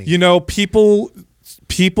same thing?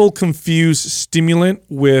 People confuse stimulant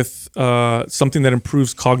with something that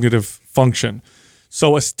improves cognitive function.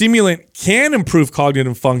 So a stimulant can improve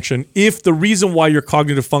cognitive function if the reason why your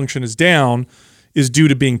cognitive function is down is due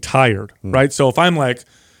to being tired, right? So if I'm like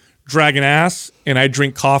dragging ass and I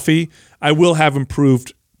drink coffee, I will have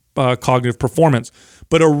improved cognitive performance.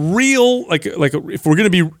 But a real, if we're going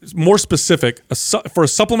to be more specific, for a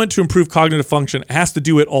supplement to improve cognitive function, it has to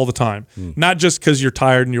do it all the time, not just because you're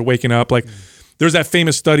tired and you're waking up. Like there's that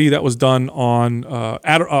famous study that was done on,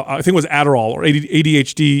 I think it was Adderall or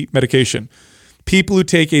ADHD medication. People who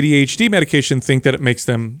take ADHD medication think that it makes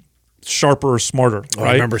them sharper or smarter, right?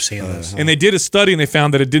 I remember seeing this. And they did a study and they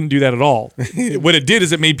found that it didn't do that at all. What it did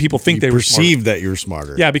is it made people think they were perceived smarter. that you're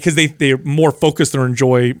smarter. Yeah, because they're more focused or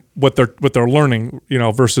enjoy what they're learning,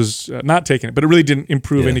 versus not taking it. But it really didn't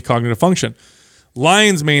improve any cognitive function.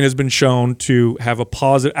 Lion's mane has been shown to have a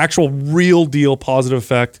positive, actual real deal positive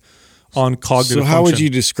effect on cognitive function. So how would you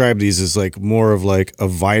describe these as like more of like a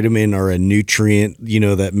vitamin or a nutrient,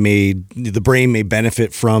 that the brain may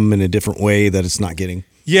benefit from in a different way that it's not getting?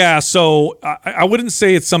 Yeah, so I wouldn't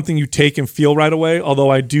say it's something you take and feel right away,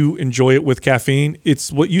 although I do enjoy it with caffeine.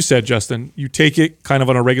 It's what you said, Justin. You take it kind of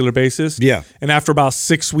on a regular basis. Yeah. And after about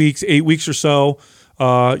 6 weeks, 8 weeks or so,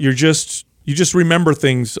 you just remember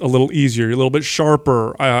things a little easier. You're a little bit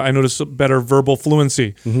sharper. I notice a better verbal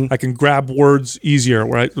fluency. I can grab words easier,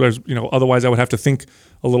 otherwise I would have to think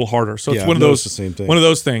a little harder. So it's one of those the same thing. One of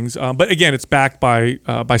those things. But again, it's backed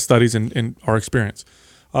by studies and our experience.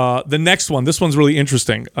 The next one, this one's really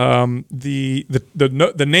interesting.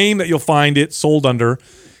 The name that you'll find it sold under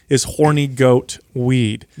is horny goat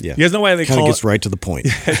weed. Yeah. You guys know why they kind call of gets it? right to the point.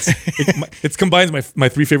 It combines my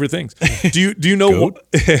three favorite things. Do you know Goat?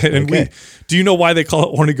 and Okay. weed? Do you know why they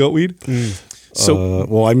call it horny goat weed? So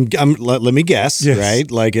let me guess, Yes. right?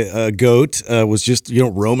 Like a goat was just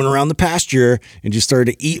roaming around the pasture and just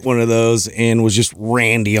started to eat one of those and was just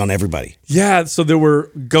randy on everybody. yeah, so there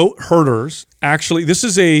were goat herders. Actually, this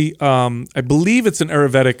is I believe it's an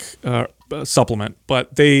Ayurvedic supplement,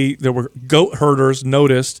 but there were goat herders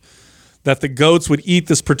noticed that the goats would eat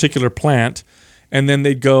this particular plant, and then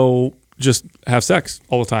they'd go just have sex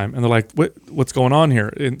all the time, and they're like, what's going on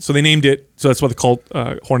here? And so they named it. So that's what they called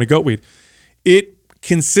horny goat weed. It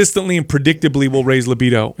consistently and predictably will raise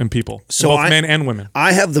libido in people, both men and women.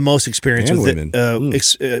 I have the most experience And with women.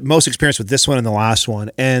 most experience with this one and the last one,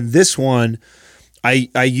 and this one I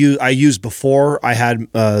used before I had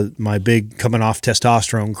my big coming off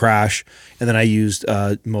testosterone crash, and then I used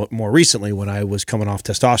more recently when I was coming off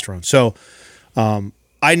testosterone. So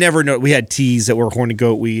I never know. We had teas that were horny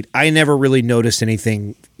goat weed. I never really noticed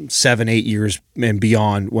anything 7-8 years and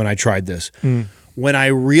beyond when I tried this. When I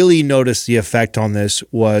really noticed the effect on this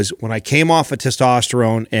was when I came off of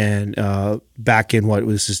testosterone and back in what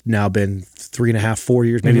was just now been 3.5, 4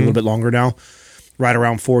 years, maybe a little bit longer now, right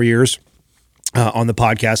around 4 years. On the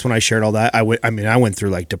podcast when I shared all that, I went through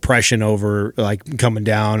like depression over like coming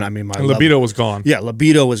down. I mean, my libido was gone. Yeah,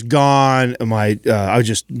 libido was gone. I was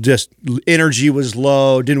just energy was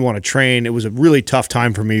low. Didn't want to train. It was a really tough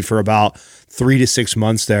time for me for about 3 to 6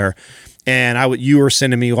 months there. And you were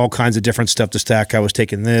sending me all kinds of different stuff to stack. I was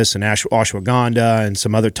taking this and ashwagandha and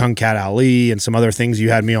some other Tongkat Ali and some other things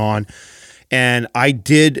you had me on. And I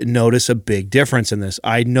did notice a big difference in this.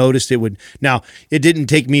 I noticed it didn't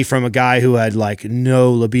take me from a guy who had like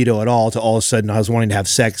no libido at all to all of a sudden I was wanting to have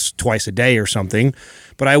sex twice a day or something.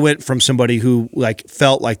 But I went from somebody who like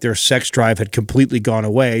felt like their sex drive had completely gone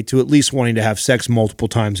away to at least wanting to have sex multiple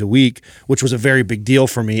times a week, which was a very big deal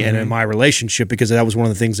for me and in my relationship, because that was one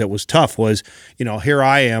of the things that was tough was, here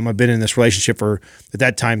I am. I've been in this relationship for, at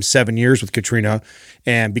that time, 7 years with Katrina.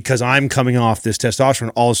 And because I'm coming off this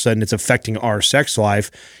testosterone, all of a sudden it's affecting our sex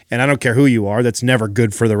life. And I don't care who you are, that's never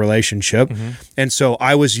good for the relationship. And so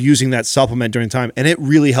I was using that supplement during the time, and it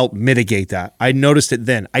really helped mitigate that. I noticed it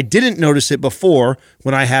then. I didn't notice it before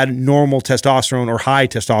when I had normal testosterone or high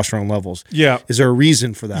testosterone levels. Yeah. Is there a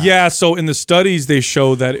reason for that? Yeah, so in the studies, they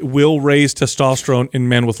show that it will raise testosterone in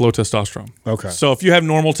men with low testosterone. Okay. So if you have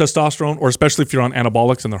normal testosterone, or especially if you're on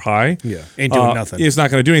anabolics and they're high, ain't doing nothing. It's not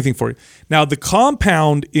going to do anything for you. Now, there's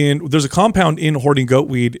a compound in horny goat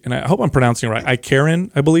weed, and I hope I'm pronouncing it right.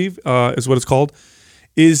 Icariin, I believe, is what it's called,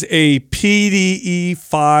 is a PDE5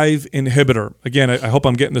 inhibitor. Again, I hope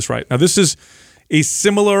I'm getting this right. Now, this is a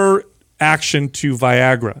similar action to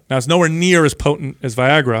Viagra. Now, it's nowhere near as potent as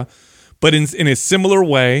Viagra, but in a similar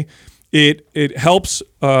way, it helps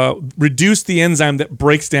reduce the enzyme that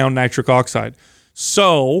breaks down nitric oxide.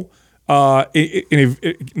 So, not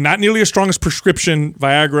nearly as strong as prescription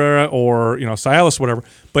Viagra or Cialis, whatever,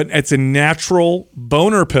 but it's a natural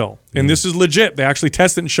boner pill, and this is legit. They actually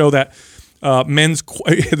test it and show that men's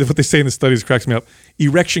what they say in the studies cracks me up.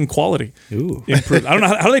 Erection quality improved. I don't know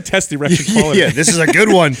how do they test erection quality. Yeah, this is a good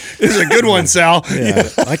one. This is a good one, Sal. Yeah,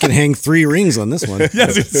 I can hang 3 rings on this one.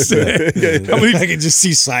 Yes, I can just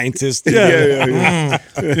see scientists. Yeah,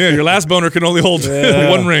 your last boner can only hold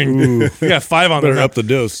 1 ring. You got 5 on there. Better up the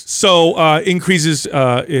dose. So increases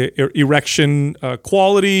erection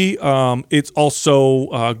quality. It's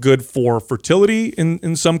also good for fertility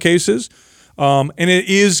in some cases. And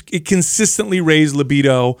it consistently raised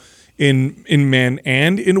libido in men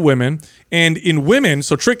and in women. And in women,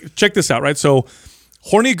 so check this out, right? So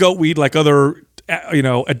horny goat weed, like other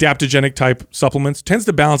adaptogenic type supplements, tends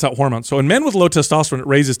to balance out hormones. So in men with low testosterone, it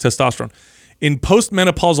raises testosterone. In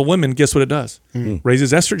postmenopausal women, guess what it does?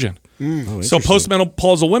 Raises estrogen. So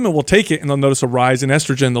postmenopausal women will take it and they'll notice a rise in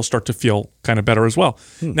estrogen. They'll start to feel kind of better as well.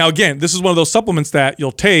 Now, again, this is one of those supplements that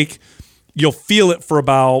you'll take, you'll feel it for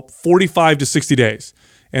about 45 to 60 days.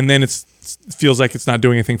 And then it feels like it's not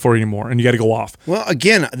doing anything for you anymore, and you got to go off. Well,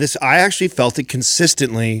 again, I actually felt it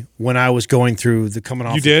consistently when I was going through the coming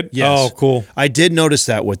off. You did? Yes. Oh, cool. I did notice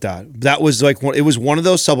that with that. That was like it was one of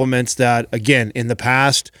those supplements that, again, in the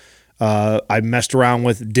past, I messed around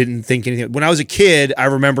with, didn't think anything. When I was a kid, I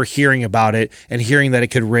remember hearing about it and hearing that it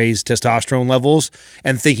could raise testosterone levels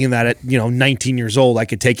and thinking that at 19 years old, I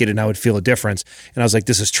could take it and I would feel a difference. And I was like,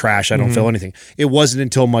 this is trash. I don't feel anything. It wasn't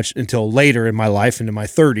until later in my life, into my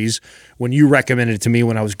 30s, when you recommended it to me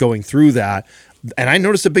when I was going through that. And I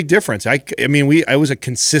noticed a big difference. I was a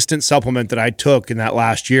consistent supplement that I took in that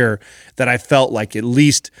last year that I felt like at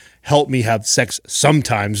least helped me have sex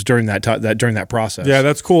sometimes during that process. Yeah,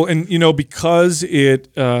 that's cool. And because it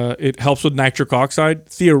helps with nitric oxide,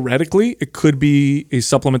 theoretically, it could be a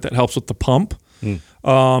supplement that helps with the pump.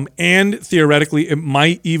 And theoretically, it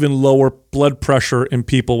might even lower blood pressure in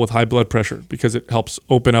people with high blood pressure because it helps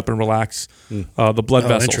open up and relax the blood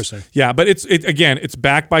vessels. Interesting. Yeah, but it's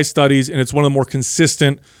backed by studies, and it's one of the more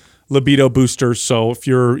consistent libido boosters. So if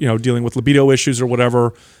you're dealing with libido issues or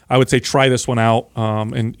whatever, I would say try this one out,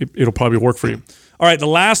 and it'll probably work for you. All right, the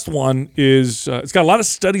last one is it's got a lot of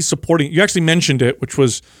studies supporting. You actually mentioned it, which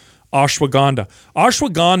was ashwagandha.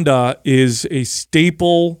 Ashwagandha is a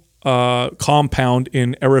staple compound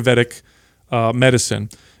in Ayurvedic medicine.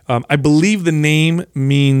 I believe the name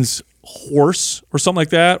means horse or something like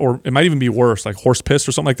that, or it might even be worse, like horse piss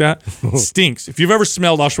or something like that. It stinks. If you've ever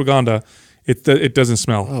smelled ashwagandha, it doesn't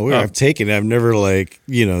smell. Oh, weird. I've taken it. I've never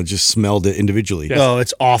just smelled it individually. Yes. Oh,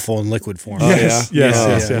 it's awful in liquid form. Yes. Yes.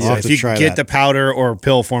 I'll have If to you try get that. the powder or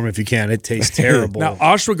pill form, if you can, it tastes terrible. Now,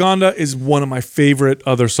 ashwagandha is one of my favorite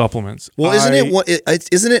other supplements. Well,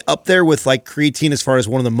 isn't it up there with like creatine as far as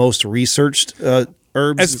one of the most researched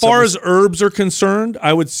herbs? As far as herbs are concerned,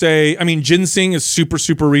 I would say, ginseng is super,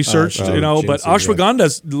 super researched, but ginseng,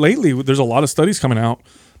 ashwagandha's lately, there's a lot of studies coming out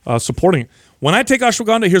supporting it. When I take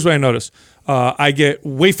ashwagandha, here's what I notice. I get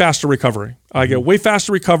way faster recovery.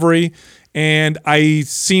 And I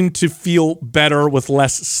seem to feel better with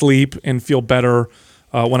less sleep and feel better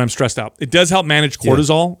when I'm stressed out. It does help manage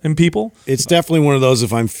cortisol in people. It's definitely one of those,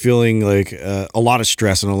 if I'm feeling like a lot of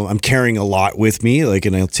stress and I'm carrying a lot with me,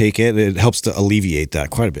 and I'll take it, it helps to alleviate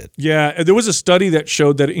that quite a bit. Yeah, there was a study that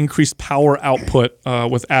showed that it increased power output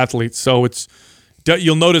with athletes. So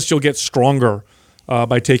you'll notice you'll get stronger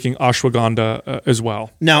by taking ashwagandha as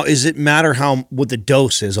well. Now, does it matter what the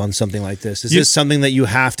dose is on something like this? Is this something that you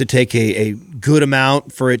have to take a good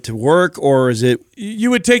amount for it to work, or is it? You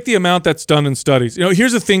would take the amount that's done in studies.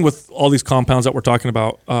 Here's the thing with all these compounds that we're talking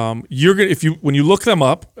about. When you look them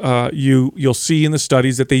up, you'll see in the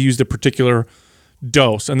studies that they used a particular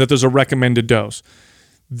dose and that there's a recommended dose.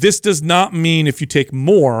 This does not mean if you take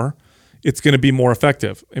more, it's going to be more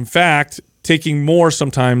effective. In fact, taking more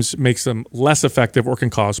sometimes makes them less effective or can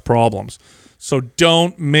cause problems. So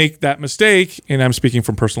don't make that mistake, and I'm speaking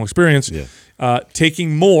from personal experience. Yeah.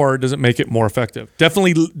 Taking more doesn't make it more effective.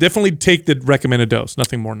 Definitely take the recommended dose,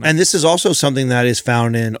 nothing more than that. And this is also something that is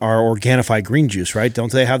found in our Organifi green juice, right?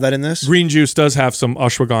 Don't they have that in this? Green juice does have some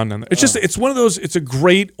ashwagandha in there. It's one of those, it's a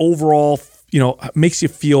great overall, makes you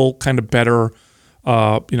feel kind of better,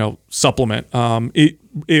 supplement.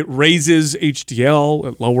 It raises HDL,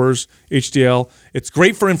 it lowers HDL. It's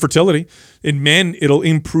great for infertility. In men, it'll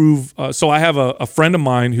improve. So I have a friend of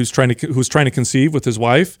mine who's trying to conceive with his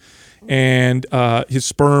wife, and his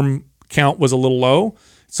sperm count was a little low.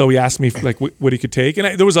 So he asked me what he could take,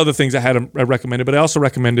 and there was other things I recommended, but I also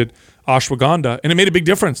recommended ashwagandha, and it made a big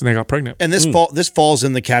difference, and they got pregnant. And this falls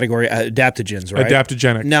in the category adaptogens, right?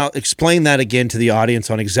 Adaptogenic. Now, explain that again to the audience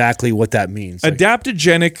on exactly what that means.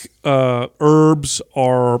 Adaptogenic herbs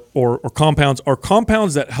or compounds are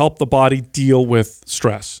compounds that help the body deal with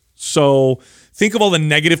stress. So think of all the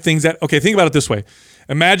negative things think about it this way.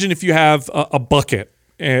 Imagine if you have a bucket.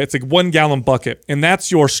 It's like 1 gallon bucket, and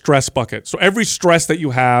that's your stress bucket. So every stress that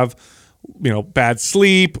you have, bad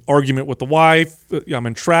sleep, argument with the wife, I'm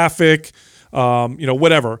in traffic,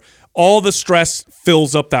 whatever. All the stress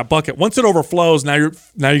fills up that bucket. Once it overflows, now you're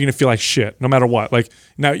gonna feel like shit, no matter what. Like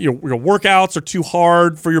now your workouts are too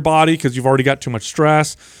hard for your body because you've already got too much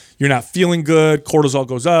stress. You're not feeling good. Cortisol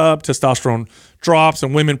goes up, testosterone drops,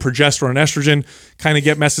 and women progesterone and estrogen kind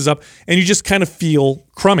of messes up, and you just kind of feel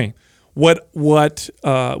crummy. What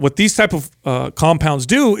these type of compounds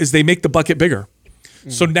do is they make the bucket bigger.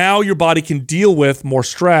 So now your body can deal with more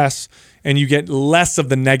stress, and you get less of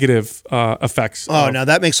the negative effects. Now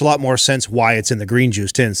that makes a lot more sense why it's in the green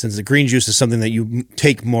juice tin, since the green juice is something that you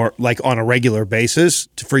take more on a regular basis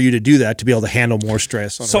for you to do that, to be able to handle more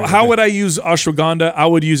stress. So how would I use ashwagandha? I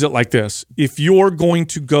would use it like this. If you're going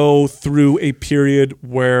to go through a period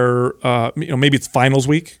where maybe it's finals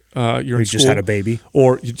week, you're in school, just had a baby,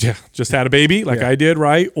 or you just had a baby I did,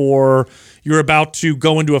 right? Or you're about to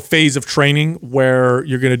go into a phase of training where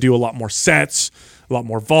you're going to do a lot more sets, a lot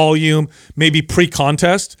more volume, maybe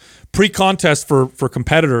pre-contest. Pre-contest for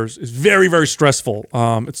competitors is very, very stressful.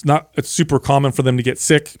 It's super common for them to get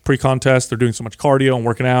sick pre-contest. They're doing so much cardio and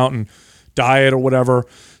working out and diet or whatever.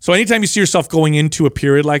 So anytime you see yourself going into a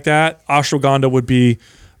period like that, ashwagandha would be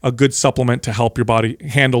a good supplement to help your body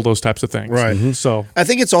handle those types of things. Right. Mm-hmm. So I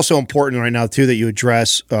think it's also important right now too that you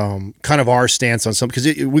address kind of our stance on something,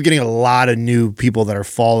 because we're getting a lot of new people that are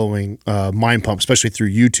following Mind Pump, especially through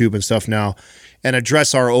YouTube and stuff now, and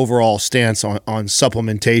address our overall stance on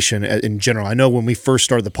supplementation in general. I know when we first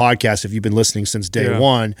started the podcast, if you've been listening since day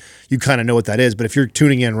one, you kind of know what that is. But if you're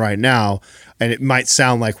tuning in right now, and it might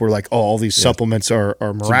sound like we're like, oh, all these supplements are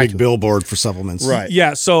miraculous. It's a big billboard for supplements. Right.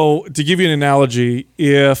 Yeah. So to give you an analogy,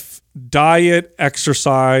 if diet,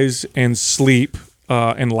 exercise, and sleep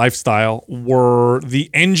and lifestyle were the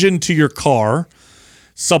engine to your car,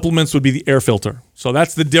 supplements would be the air filter. So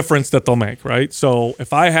that's the difference that they'll make, right? So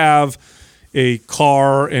if I have a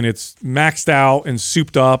car and it's maxed out and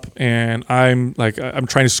souped up, and I'm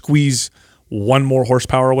trying to squeeze one more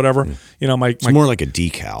horsepower or whatever. You know, It's more like a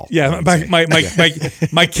decal. yeah,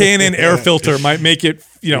 my Canon air filter might make it,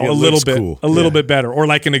 you know, It a little looks bit, cool. a little bit better, or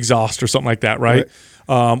like an exhaust or something like that, right?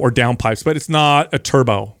 Or downpipes, but it's not a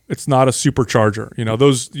turbo. It's not a supercharger. You know,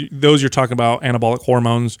 those you're talking about anabolic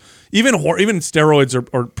hormones. Even steroids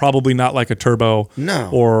are probably not like a turbo. No.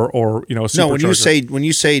 Or you know, a supercharger. No, when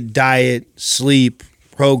you say diet, sleep,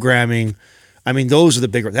 programming, I mean, those are the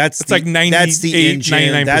bigger. That's the 98, that's the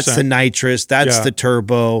engine. 99%. That's the nitrous. That's Yeah. the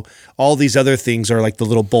turbo. All these other things are like the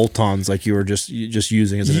little bolt-ons, like you were just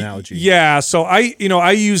using as an analogy. Yeah, so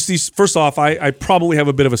I use these. First off, I probably have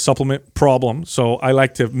a bit of a supplement problem, so I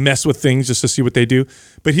like to mess with things just to see what they do.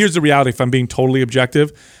 But here's the reality: if I'm being totally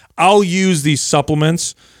objective, I'll use these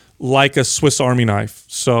supplements like a Swiss Army knife.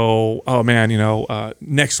 So, oh man,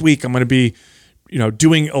 next week I'm going to be,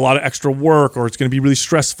 doing a lot of extra work, or it's going to be really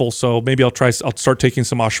stressful. So maybe I'll start taking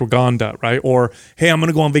some ashwagandha, right? Or, hey, I'm going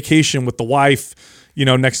to go on vacation with the wife,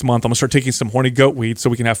 next month. I'm going to start taking some horny goat weed so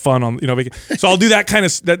we can have fun on, vacation. So I'll do that kind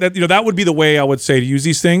of, that would be the way I would say to use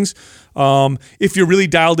these things. If you're really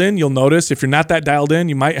dialed in, you'll notice. If you're not that dialed in,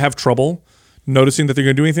 you might have trouble noticing that they're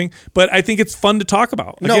going to do anything. But I think it's fun to talk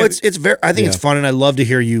about. Again, no, it's very. I think it's fun, and I love to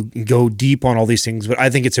hear you go deep on all these things. But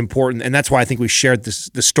I think it's important, and that's why I think we shared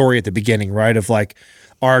the story at the beginning, right? Of like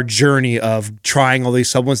our journey of trying all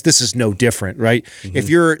these supplements. This is no different, right? Mm-hmm. If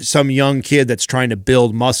you're some young kid that's trying to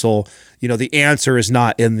build muscle, the answer is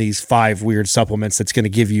not in these 5 weird supplements that's going to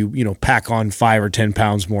give you, pack on 5 or 10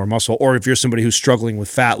 pounds more muscle. Or if you're somebody who's struggling with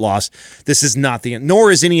fat loss, this is not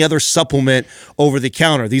nor is any other supplement over the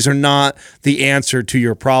counter. These are not the answer to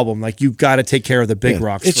your problem. Like, you've got to take care of the big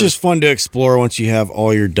rocks. It's just fun to explore once you have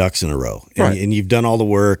all your ducks in a row, and you've done all the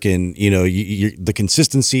work, and the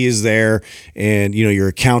consistency is there, and you're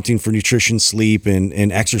accounting for nutrition, sleep,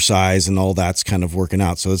 and exercise, and all that's kind of working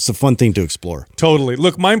out. So it's a fun thing to explore. Totally.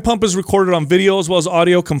 Look, Mind Pump is recorded on video as well as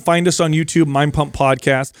audio. Come find us on YouTube, Mind Pump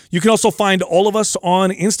Podcast. You can also find all of us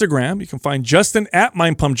on Instagram. You can find Justin at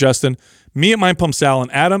Mind Pump Justin, me at Mind Pump Sal,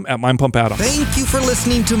 and Adam at Mind Pump Adam. Thank you for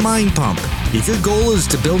listening to Mind Pump. If your goal is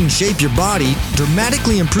to build and shape your body,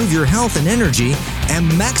 dramatically improve your health and energy,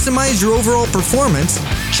 and maximize your overall performance,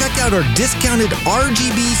 check out our discounted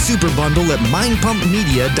RGB Super Bundle at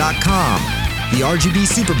mindpumpmedia.com. The RGB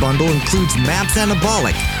Super Bundle includes MAPS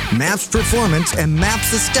Anabolic, MAPS Performance, and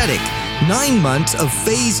MAPS Aesthetic. 9 months of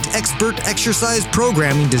phased expert exercise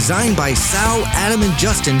programming designed by Sal, Adam, and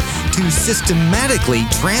Justin to systematically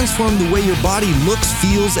transform the way your body looks,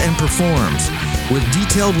 feels, and performs. With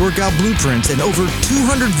detailed workout blueprints and over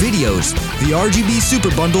 200 videos, the RGB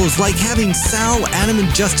Super Bundle is like having Sal, Adam,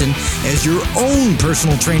 and Justin as your own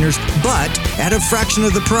personal trainers, but at a fraction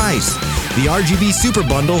of the price. The RGB Super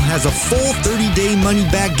Bundle has a full 30-day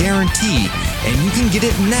money-back guarantee, and you can get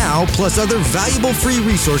it now plus other valuable free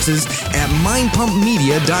resources at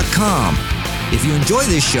mindpumpmedia.com. If you enjoy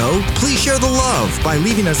this show, please share the love by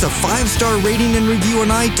leaving us a 5-star rating and review on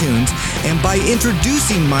iTunes, and by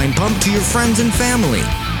introducing Mind Pump to your friends and family.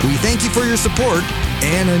 We thank you for your support,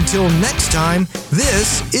 and until next time,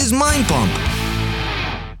 this is Mind Pump.